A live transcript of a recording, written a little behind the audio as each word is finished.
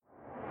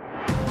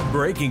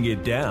Breaking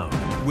It Down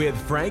with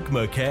Frank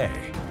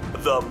MacKay.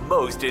 The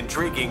most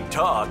intriguing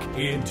talk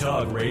in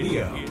talk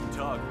radio.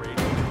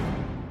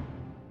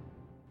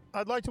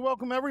 I'd like to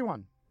welcome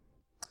everyone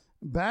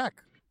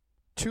back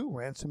to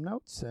Ransom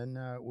Notes, and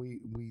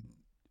we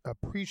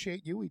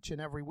appreciate you each and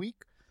every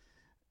week.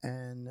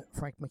 And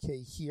Frank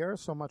MacKay here.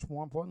 So much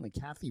more importantly,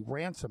 Kathy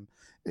Ransom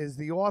is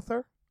the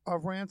author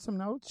of Ransom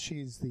Notes.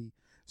 She's the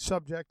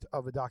subject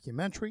of a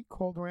documentary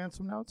called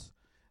Ransom Notes.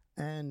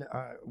 And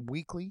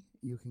weekly,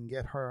 you can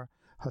get her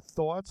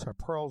thoughts, her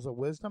pearls of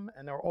wisdom,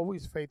 and they're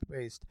always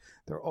faith-based.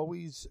 They're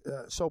always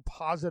so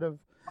positive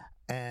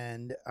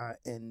and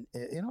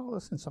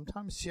listen,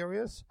 sometimes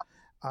serious,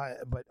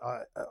 but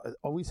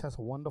always has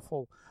a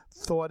wonderful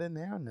thought in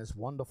there, and there's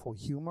wonderful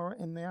humor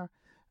in there,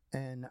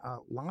 and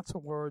lots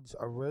of words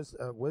of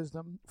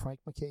wisdom.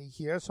 Frank MacKay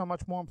here. So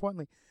much more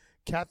importantly,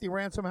 Kathy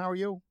Ransom, how are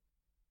you?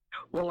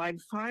 Well, I'm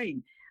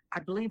fine. I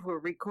believe we're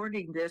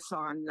recording this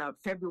on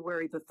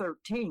February the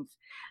 13th.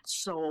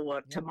 So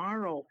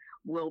tomorrow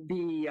will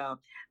be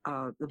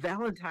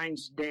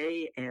Valentine's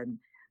Day. And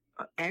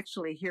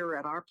actually here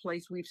at our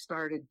place, we've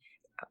started,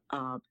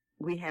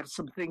 we have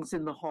some things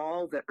in the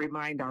hall that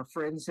remind our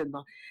friends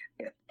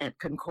at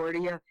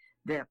Concordia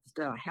that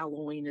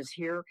Halloween is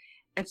here.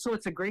 And so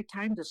it's a great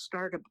time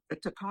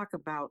to talk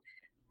about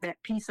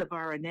that piece of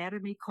our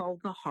anatomy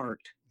called the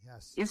heart.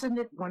 Yes. Isn't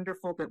it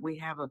wonderful that we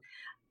have a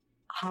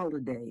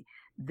holiday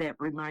that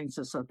reminds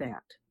us of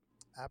that?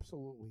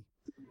 Absolutely.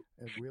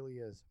 It really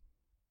is.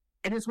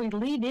 And as we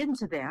lead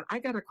into that, I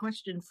got a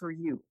question for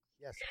you.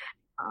 Yes.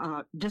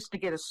 Just to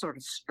get us sort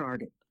of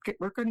started.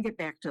 We're going to get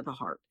back to the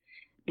heart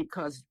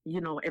because,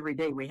 every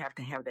day we have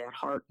to have that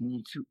heart.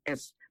 And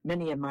as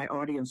many in my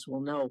audience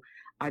will know,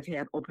 I've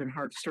had open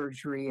heart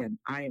surgery, and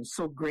I am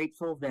so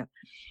grateful that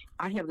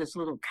I have this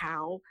little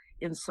cow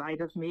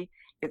inside of me.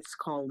 It's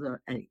called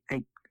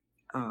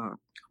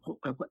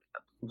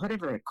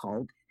whatever it's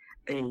called,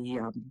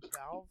 valve?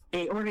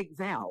 Aortic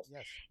valve.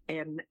 Yes.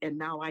 And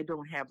now I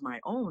don't have my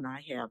own.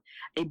 I have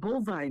a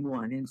bovine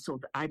one, and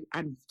so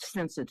I'm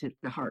sensitive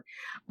to heart.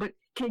 But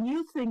can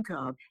you think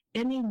of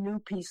any new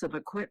piece of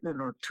equipment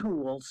or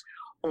tools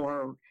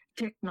or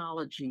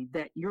technology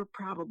that you're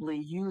probably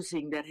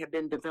using that have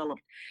been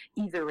developed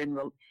either in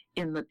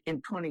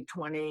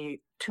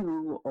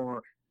 2022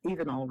 or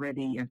even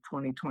already in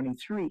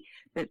 2023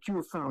 that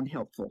you found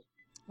helpful?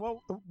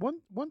 Well,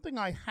 one thing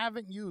I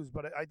haven't used,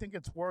 but I think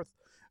it's worth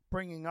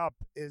bringing up,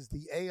 is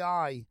the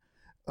AI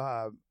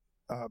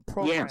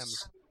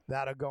programs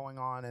that are going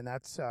on, and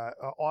that's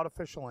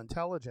artificial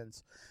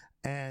intelligence,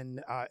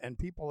 and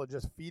people are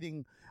just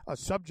feeding a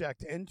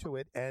subject into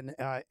it, and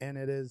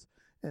it is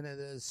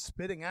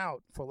spitting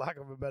out, for lack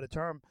of a better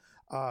term,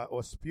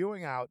 or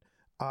spewing out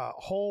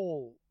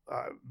whole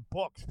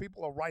books.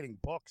 People are writing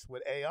books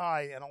with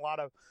AI, and a lot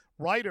of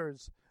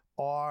writers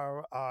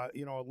are a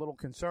little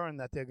concerned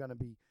that they're going to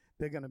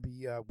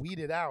be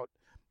weeded out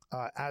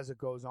as it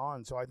goes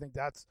on. So I think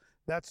that's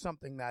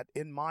something that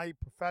in my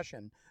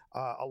profession,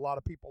 a lot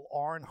of people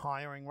aren't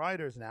hiring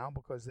writers now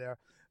because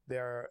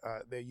they're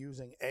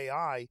using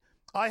AI.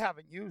 I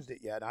haven't used it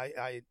yet.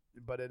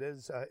 But it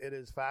is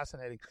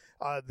fascinating.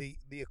 The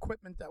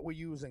equipment that we're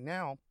using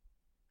now.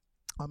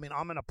 I mean,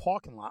 I'm in a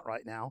parking lot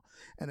right now,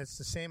 and it's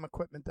the same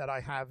equipment that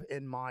I have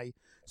in my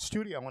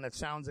studio, and it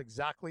sounds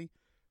exactly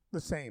the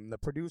same. The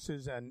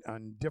producers and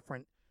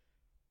different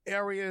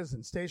areas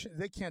and stations,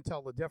 they can't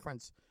tell the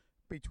difference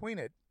between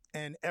it.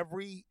 And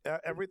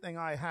everything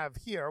I have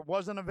here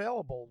wasn't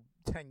available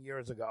 10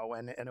 years ago,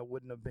 and it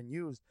wouldn't have been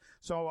used.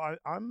 So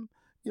I'm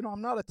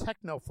not a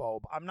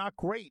technophobe. I'm not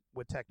great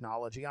with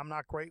technology. I'm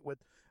not great with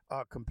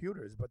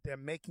computers, but they're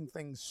making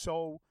things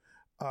so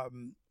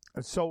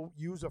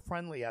user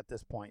friendly at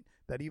this point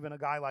that even a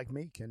guy like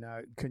me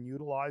can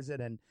utilize it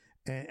and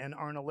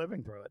earn a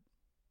living through it.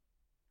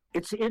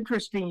 It's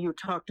interesting you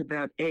talked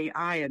about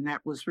AI, and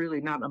that was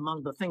really not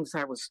among the things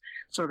I was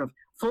sort of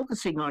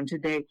focusing on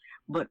today,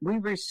 but we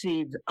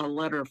received a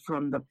letter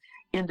from the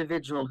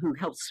individual who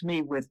helps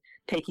me with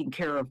taking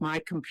care of my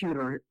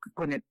computer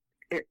when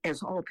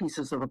as all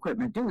pieces of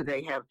equipment do,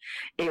 they have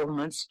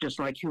ailments just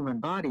like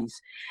human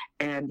bodies.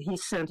 And he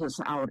sent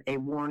us out a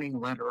warning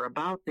letter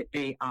about the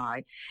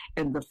AI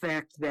and the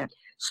fact that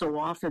so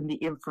often the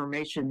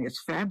information is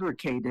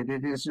fabricated.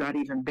 It is not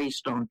even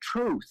based on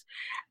truth,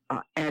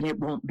 and it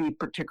won't be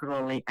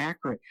particularly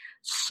accurate.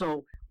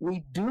 So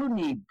we do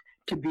need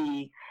to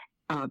be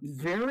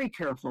very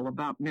careful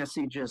about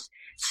messages.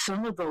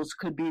 Some of those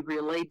could be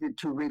related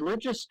to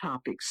religious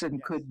topics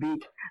and could be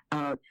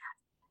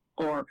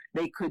or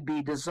they could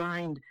be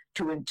designed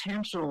to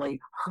intentionally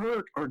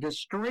hurt or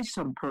destroy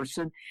some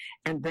person.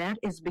 And that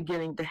is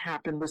beginning to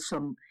happen with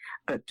some,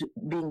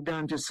 being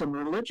done to some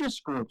religious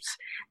groups.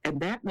 And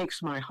that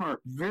makes my heart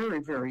very,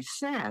 very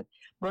sad.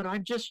 But I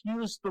just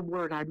used the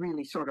word I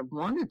really sort of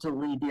wanted to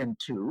lead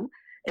into,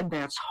 and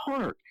that's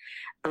heart.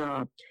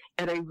 At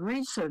a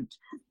recent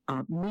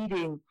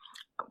meeting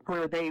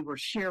where they were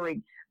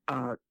sharing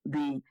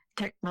the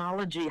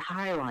technology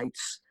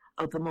highlights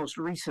of the most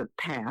recent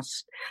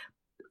past,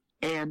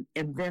 and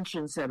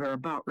inventions that are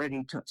about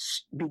ready to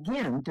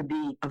begin to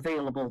be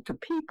available to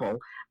people,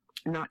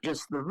 not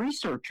just the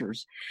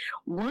researchers.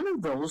 One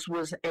of those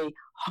was a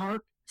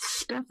heart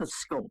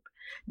stethoscope.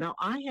 Now,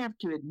 I have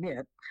to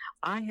admit,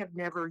 I have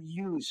never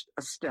used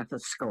a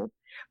stethoscope,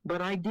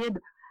 but I did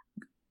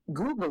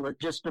Google it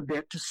just a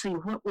bit to see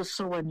what was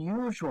so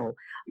unusual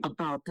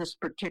about this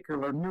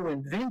particular new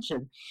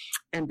invention.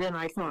 And then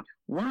I thought,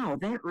 wow,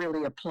 that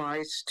really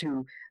applies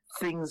to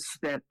things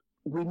that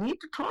we need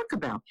to talk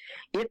about.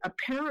 It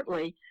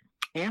apparently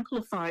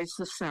amplifies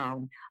the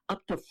sound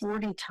up to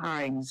 40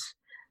 times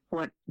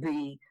what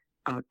the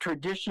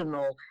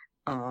traditional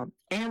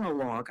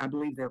analog, I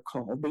believe they're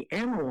called, the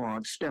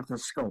analog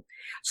stethoscope,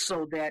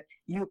 so that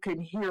you can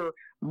hear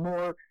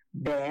more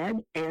bad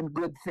and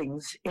good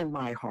things in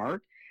my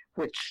heart,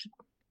 which,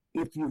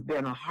 if you've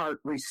been a heart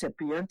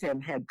recipient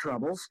and had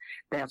troubles,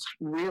 that's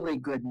really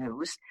good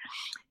news.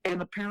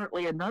 And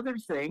apparently another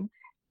thing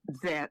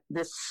that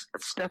this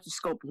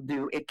stethoscope will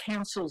do, it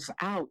cancels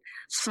out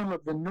some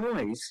of the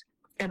noise.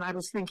 And I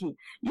was thinking,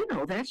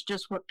 that's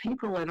just what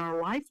people in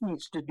our life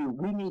needs to do.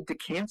 We need to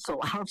cancel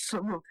out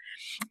some of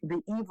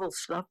the evil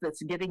stuff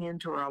that's getting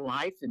into our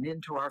life and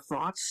into our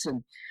thoughts.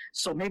 And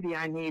so maybe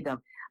I need a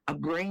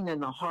brain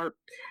and a heart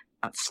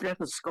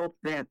stethoscope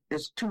that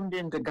is tuned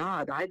into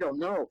God. I don't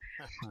know.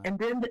 And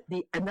then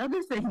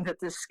another thing that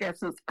this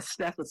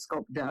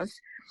stethoscope does,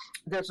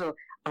 there's a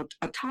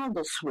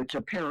toggle switch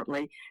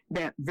apparently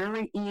that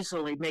very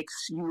easily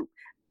makes you,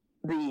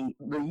 the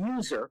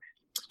user,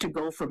 to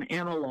go from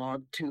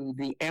analog to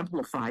the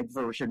amplified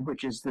version,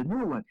 which is the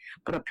new one.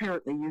 But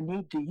apparently you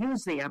need to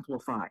use the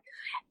amplified.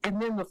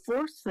 And then the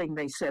fourth thing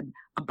they said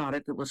about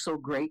it that was so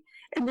great,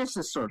 and this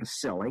is sort of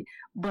silly,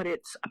 but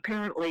it's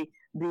apparently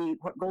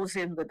what goes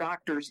in the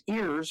doctor's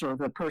ears, or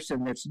the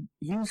person that's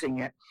using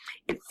it,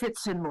 it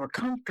fits in more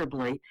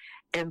comfortably,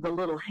 and the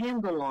little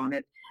handle on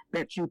it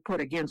that you put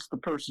against the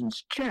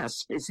person's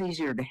chest is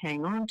easier to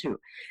hang on to.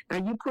 Now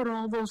you put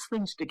all those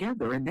things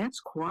together, and that's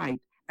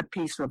quite a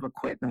piece of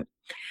equipment,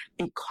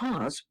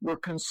 because we're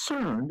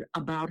concerned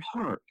about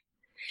heart.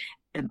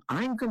 And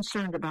I'm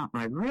concerned about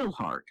my real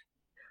heart.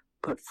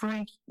 But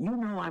Frank,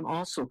 I'm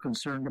also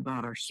concerned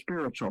about our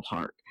spiritual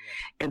heart,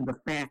 and the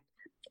fact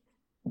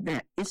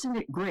that, isn't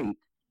it great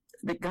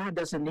that God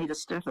doesn't need a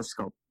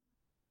stethoscope?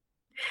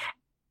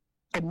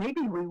 And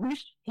maybe we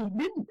wish he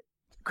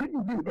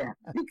couldn't do that,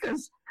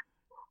 because,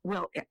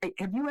 well,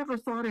 have you ever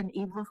thought an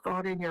evil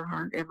thought in your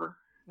heart ever?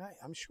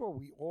 I'm sure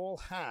we all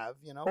have,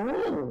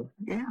 Oh,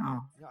 yeah.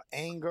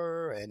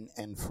 Anger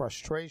and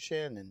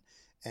frustration,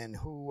 and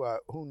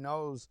who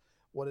knows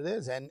what it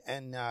is,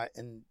 and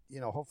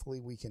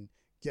hopefully we can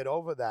get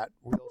over that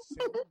real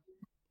soon.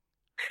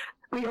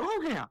 We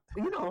all have,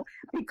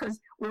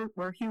 because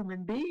we're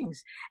human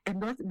beings,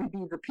 and that would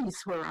be the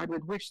piece where I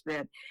would wish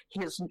that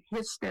his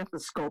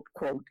stethoscope,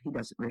 quote, he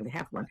doesn't really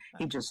have one,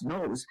 he just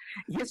knows,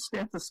 his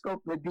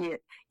stethoscope would be,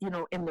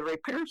 in the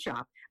repair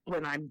shop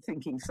when I'm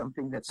thinking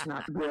something that's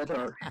not good,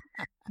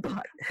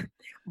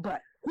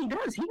 but he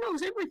does, he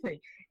knows everything.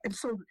 And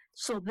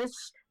so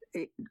this,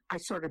 I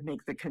sort of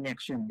make the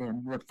connection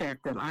then, the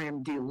fact that I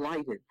am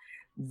delighted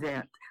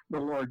that the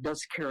Lord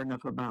does care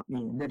enough about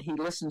me, and that he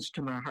listens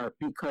to my heart,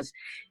 because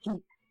he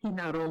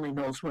not only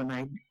knows when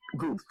I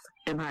goof,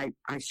 and I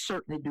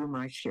certainly do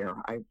my share.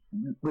 I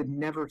would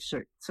never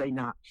say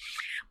not,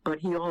 but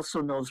he also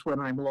knows when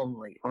I'm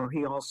lonely, or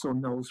he also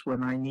knows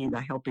when I need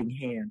a helping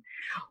hand,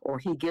 or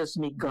he gives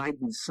me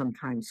guidance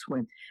sometimes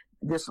when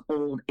this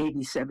old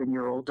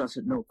 87-year-old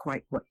doesn't know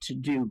quite what to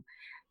do.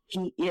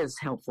 He is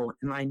helpful,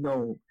 and I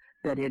know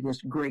that it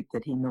is great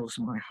that he knows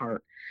my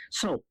heart.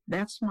 So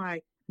that's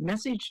my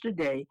message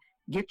today.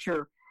 Get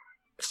your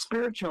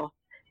spiritual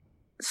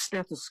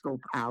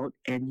stethoscope out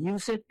and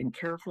use it, and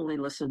carefully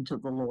listen to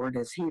the Lord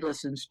as he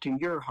listens to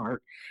your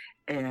heart,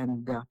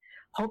 and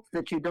hope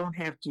that you don't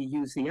have to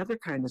use the other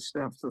kind of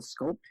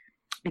stethoscope,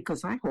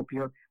 because I hope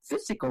your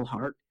physical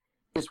heart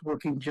is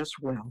working just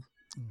well.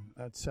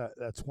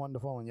 That's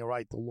wonderful, and you're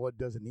right. The Lord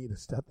doesn't need a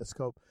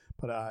stethoscope,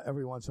 but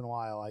every once in a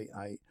while,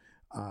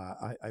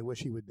 I wish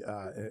he would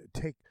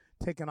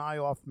take an eye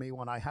off me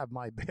when I have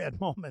my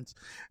bad moments,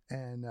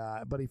 and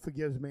but he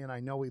forgives me, and I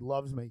know he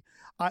loves me.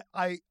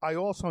 I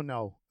also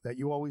know that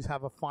you always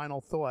have a final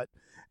thought,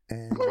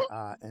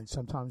 and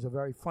sometimes a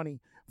very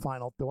funny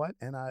final thought,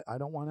 and I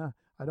don't want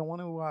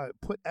to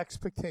put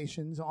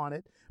expectations on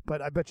it,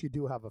 but I bet you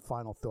do have a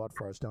final thought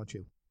for us, don't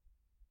you?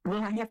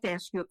 Well, I have to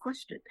ask you a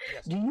question.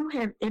 Yes. Do you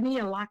have any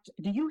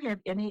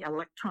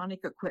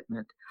electronic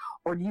equipment,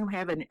 or do you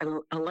have an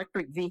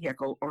electric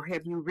vehicle, or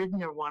have you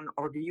ridden in one,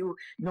 or do you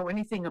know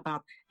anything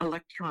about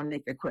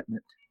electronic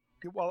equipment?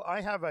 Well,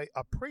 I have a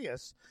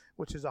Prius,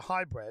 which is a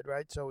hybrid,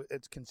 right? So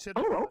it's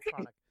considered okay.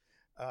 electronic.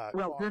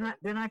 Well,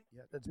 then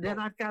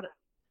I've got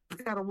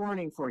a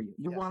warning for you.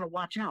 You want to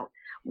watch out.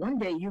 One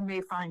day you may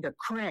find a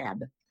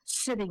crab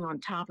sitting on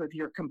top of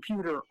your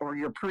computer or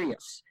your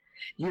Prius.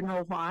 You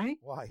know why?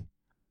 Why?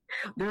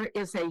 There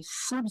is a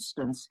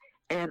substance,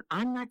 and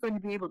I'm not going to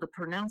be able to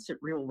pronounce it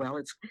real well.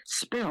 It's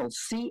spelled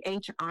Chitosan.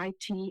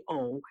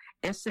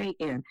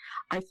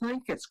 I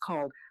think it's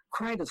called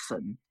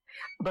Chitosan,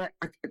 but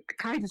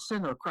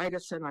Chitosan or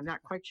Chitosan, I'm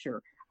not quite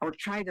sure, or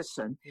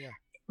Chitosan. Yeah.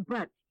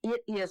 But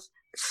it is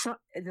a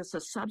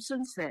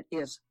substance that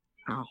is,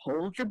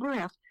 hold your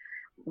breath,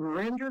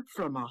 rendered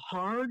from a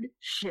hard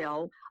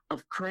shell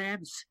of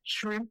crabs,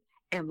 shrimp,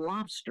 and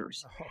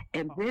lobsters,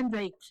 and then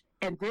they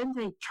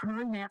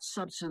turn that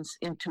substance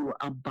into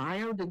a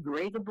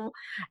biodegradable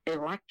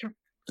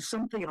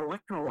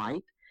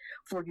electrolyte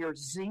for your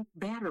zinc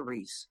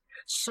batteries.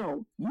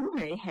 So you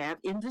may have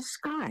in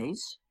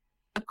disguise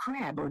a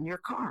crab on your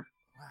car.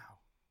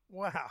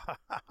 Wow.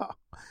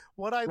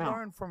 What I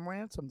learned from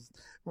Ransom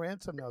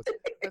Notes.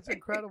 That's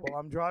incredible.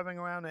 I'm driving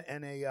around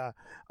in a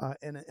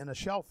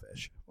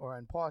shellfish or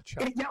in pot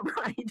shell. Yeah,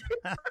 right.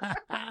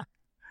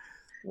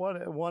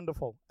 What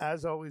wonderful.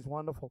 As always,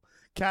 wonderful.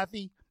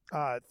 Kathy,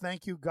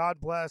 thank you.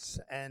 God bless.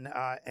 And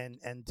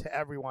to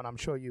everyone, I'm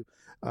sure you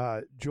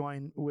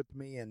join with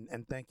me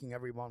in thanking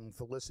everyone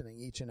for listening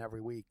each and every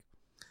week.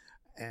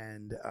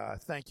 And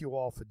thank you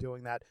all for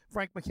doing that.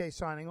 Frank MacKay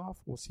signing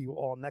off. We'll see you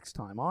all next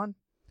time on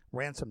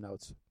Ransom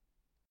Notes.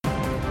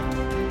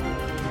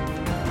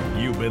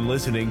 You've been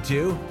listening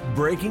to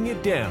Breaking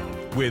It Down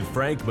with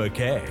Frank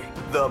MacKay,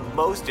 the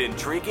most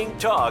intriguing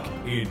talk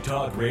in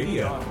talk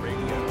radio.